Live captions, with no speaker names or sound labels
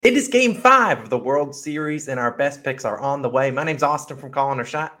It is game 5 of the World Series, and our best picks are on the way. My name's Austin from Calling Her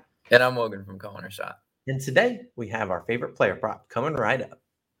Shot. And I'm Logan from Calling Her Shot. And today we have our favorite player prop coming right up.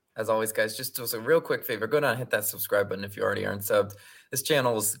 As always, guys, just as a real quick favor, go down and hit that subscribe button if you already aren't subbed. This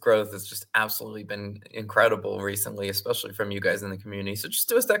channel's growth has just absolutely been incredible recently, especially from you guys in the community. So just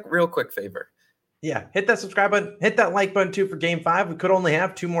do us that real quick favor. Yeah, hit that subscribe button, hit that like button too for game 5. We could only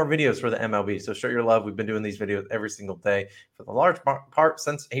have 2 more videos for the MLB, so show your love. We've been doing these videos every single day for the large part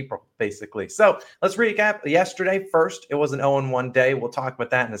since April, basically. So let's recap yesterday. First, it was an 0-1 day. We'll talk about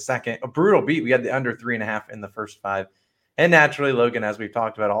that in a second. A brutal beat. We had the under 3.5 in the first 5. And naturally, Logan, as we've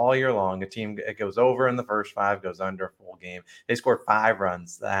talked about all year long, a team it goes over in the first 5, goes under a full game. They scored 5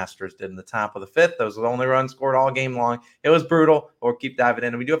 runs. The Astros did in the top of the 5th. Those were the only runs scored all game long. It was brutal. We'll keep diving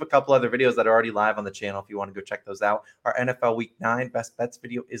in. And we do have a couple other videos that are already live on the channel if you want to go check those out. Our NFL Week 9 Best Bets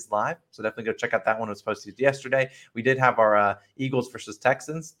video is live, so definitely go check out that one. It was posted yesterday. We did have our Eagles versus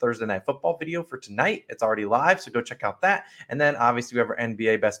Texans Thursday Night Football video for tonight. It's already live, so go check out that. And then obviously we have our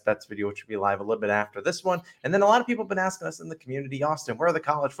NBA Best Bets video, which will be live a little bit after this one. And then a lot of people have been asking us in the community, Austin, where are the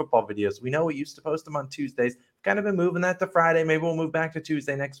college football videos? We know we used to post them on Tuesdays. Kind of been moving that to Friday. Maybe we'll move back to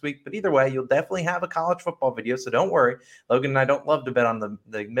Tuesday next week. But either way, you'll definitely have a college football video, so don't worry. Logan and I don't love to bet on the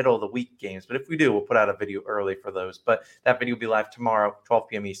middle of the week games, but if we do, we'll put out a video early for those. But that video will be live tomorrow, 12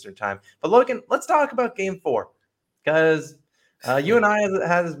 p.m. Eastern time. But Logan, let's talk about game 4, because you and I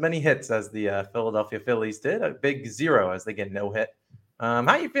had as many hits as the Philadelphia Phillies did. A big 0 as they get no hit.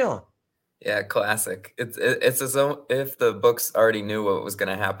 How you feeling? Yeah, classic. It's as though if the books already knew what was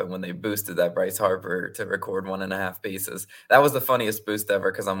going to happen when they boosted that Bryce Harper to record 1.5 bases. That was the funniest boost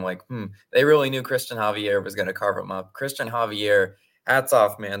ever, because I'm like, they really knew Christian Javier was going to carve him up. Christian Javier, hats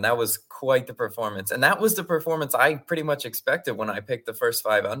off, man. That was quite the performance. And that was the performance I pretty much expected when I picked the first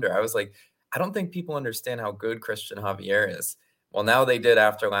 5 under. I was like, I don't think people understand how good Christian Javier is. Well, now they did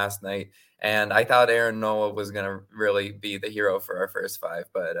after last night. And I thought Aaron Nola was going to really be the hero for our first 5,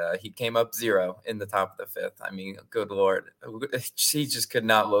 but he came up 0 in the top of the 5th. I mean, good Lord. He just could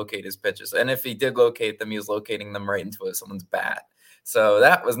not locate his pitches. And if he did locate them, he was locating them right into someone's bat. So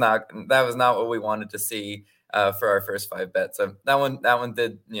that was not what we wanted to see for our first 5 bets. So that one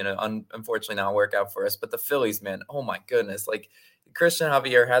did, unfortunately not work out for us. But the Phillies, man, oh my goodness. Like, Christian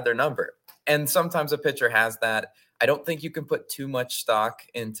Javier had their number. And sometimes a pitcher has that. I don't think you can put too much stock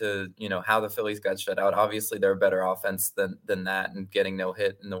into, how the Phillies got shut out. Obviously, they're a better offense than that, and getting no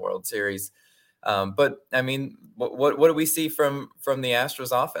hit in the World Series. But I mean, what do we see from the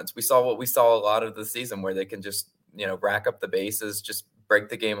Astros offense? We saw what we saw a lot of the season, where they can just, rack up the bases, just break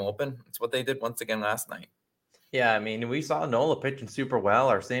the game open. It's what they did once again last night. Yeah, I mean, we saw Nola pitching super well.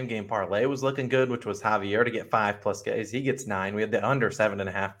 Our same game parlay was looking good, which was Javier to get 5+ Ks. He gets 9. We had the under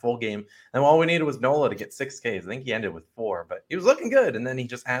 7.5 full game. And all we needed was Nola to get 6 Ks. I think he ended with 4, but he was looking good. And then he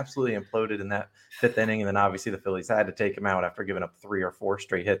just absolutely imploded in that 5th inning. And then obviously the Phillies had to take him out after giving up 3 or 4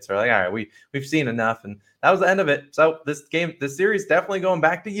 straight hits. They're like, all right, we've seen enough. And that was the end of it. So this series definitely going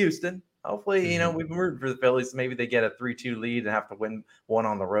back to Houston. Hopefully, we've been rooting for the Phillies. Maybe they get a 3-2 lead and have to win one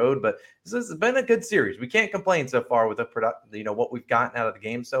on the road. But this has been a good series. We can't complain so far with what we've gotten out of the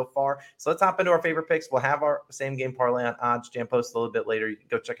game so far. So let's hop into our favorite picks. We'll have our same game parlay on OddsJam post a little bit later. You can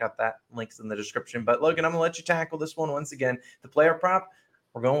go check out that. Link's in the description. But Logan, I'm going to let you tackle this one once again. The player prop,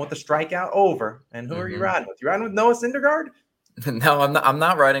 we're going with the strikeout over. And who are you riding with? You riding with Noah Syndergaard? No, I'm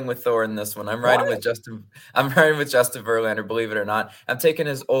not riding with Thor in this one. I'm riding with Justin Verlander, believe it or not. I'm taking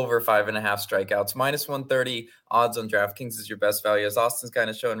his over 5.5 strikeouts. -130 odds on DraftKings is your best value, as Austin's kind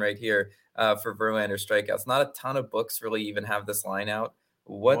of showing right here for Verlander strikeouts. Not a ton of books really even have this line out.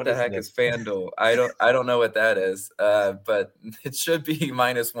 What the heck is FanDuel? I don't know what that is, but it should be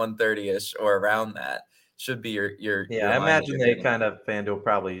 -130-ish or around that. Should be your I imagine they kind of FanDuel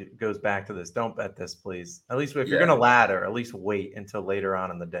probably goes back to this. Don't bet this, please. At least if you're going to ladder, at least wait until later on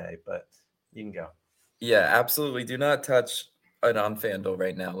in the day. But you can go. Yeah, absolutely. Do not touch it on FanDuel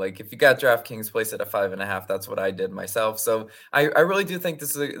right now. Like, if you got DraftKings, place it at 5.5. That's what I did myself. So I really do think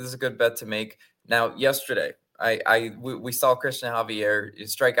this is a good bet to make. Now, yesterday, we saw Christian Javier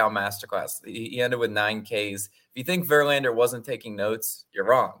strikeout masterclass. He ended with 9 Ks. If you think Verlander wasn't taking notes, you're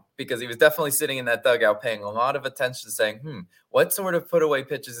wrong, because he was definitely sitting in that dugout paying a lot of attention, saying, what sort of put away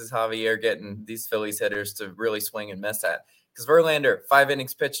pitches is Javier getting these Phillies hitters to really swing and miss at? Because Verlander, 5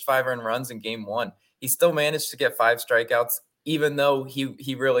 innings pitched, 5 earned runs in game 1. He still managed to get 5 strikeouts, even though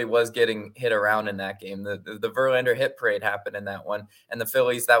he really was getting hit around in that game. The Verlander hit parade happened in that one. And the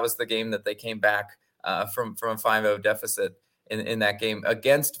Phillies, that was the game that they came back from a 5-0 deficit in that game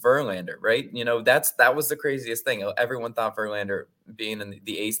against Verlander, right? That was the craziest thing. Everyone thought Verlander, being in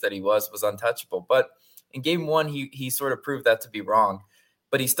the ace that he was untouchable. But in game 1, he sort of proved that to be wrong.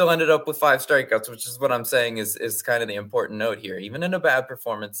 but he still ended up with 5 strikeouts, which is what I'm saying is kind of the important note here. Even in a bad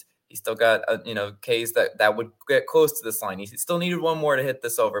performance, he still got Ks that would get close to this line. He still needed one more to hit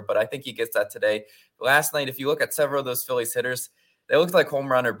this over, but I think he gets that today. Last night, if you look at several of those Phillies hitters, they looked like home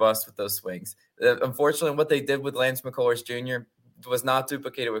run or bust with those swings. Unfortunately, what they did with Lance McCullers Jr. was not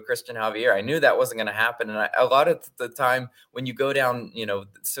duplicated with Christian Javier. I knew that wasn't going to happen. And a lot of the time when you go down,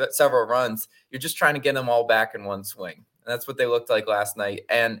 several runs, you're just trying to get them all back in one swing. And that's what they looked like last night.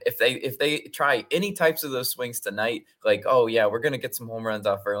 And if they try any types of those swings tonight, like, oh yeah, we're going to get some home runs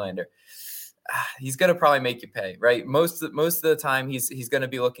off Verlander, he's going to probably make you pay, right? Most of the time he's going to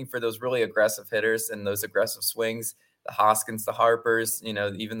be looking for those really aggressive hitters and those aggressive swings, the Hoskins, the Harpers,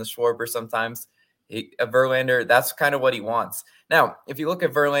 even the Schwarber sometimes. Verlander, that's kind of what he wants. Now, if you look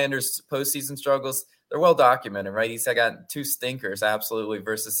at Verlander's postseason struggles, they're well documented, right? He's got 2 stinkers, absolutely,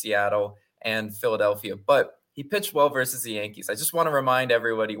 versus Seattle and Philadelphia, but he pitched well versus the Yankees. I just want to remind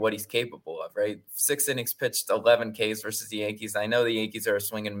everybody what he's capable of, right? 6 innings pitched, 11 Ks versus the Yankees. I know the Yankees are a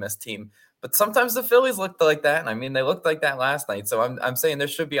swing and miss team, but sometimes the Phillies looked like that. And I mean, they looked like that last night. So I'm saying there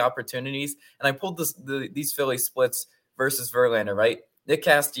should be opportunities. And I pulled these Philly splits versus Verlander, right? Nick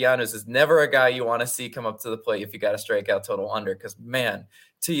Castellanos is never a guy you want to see come up to the plate if you got a strikeout total under, because man,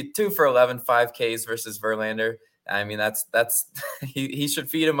 2 for 11, 5 Ks versus Verlander. I mean, that's he should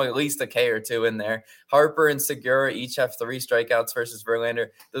feed him at least a K or 2 in there. Harper and Segura each have 3 strikeouts versus Verlander.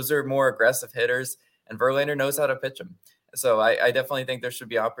 Those are more aggressive hitters, and Verlander knows how to pitch them. So I definitely think there should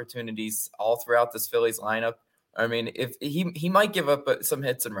be opportunities all throughout this Phillies lineup. I mean, if he might give up some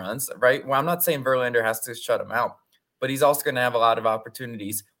hits and runs, right? Well, I'm not saying Verlander has to shut him out, but he's also going to have a lot of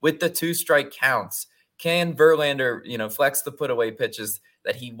opportunities with the 2 strike counts. Can Verlander, flex the put away pitches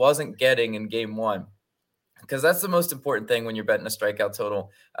that he wasn't getting in game 1? Because that's the most important thing when you're betting a strikeout total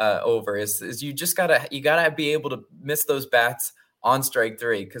over is you gotta be able to miss those bats on strike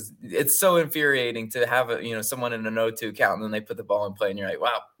 3, because it's so infuriating to have someone in an 0-2 count and then they put the ball in play and you're like,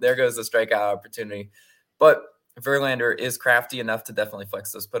 wow, there goes the strikeout opportunity. But Verlander is crafty enough to definitely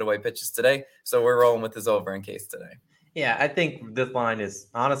flex those put away pitches today, so we're rolling with his over in case today. Yeah, I think this line is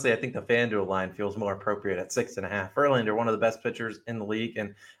honestly, I think the FanDuel line feels more appropriate at 6.5. Verlander, one of the best pitchers in the league,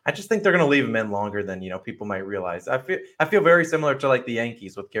 and I just think they're going to leave him in longer than people might realize. I feel very similar to like the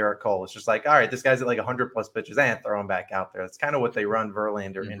Yankees with Garrett Cole. It's just like, all right, this guy's at like 100 plus pitches, and throw him back out there. That's kind of what they run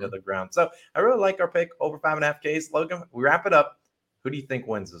Verlander into the ground. So I really like our pick over 5.5 Ks. Logan, we wrap it up. Who do you think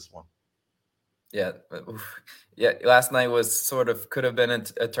wins this one? Yeah. Last night was could have been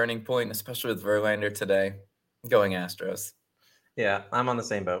a turning point, especially with Verlander today. Going Astros. Yeah, I'm on the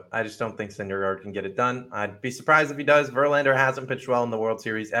same boat. I just don't think Syndergaard can get it done. I'd be surprised if he does. Verlander hasn't pitched well in the World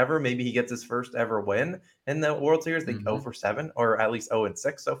Series ever. Maybe he gets his first ever win in the World Series. They 0-7, or at least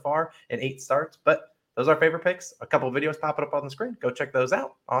 0-6 so far in 8 starts. But those are our favorite picks. A couple of videos popping up on the screen. Go check those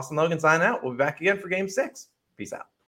out. Austin Logan signing out. We'll be back again for Game 6. Peace out.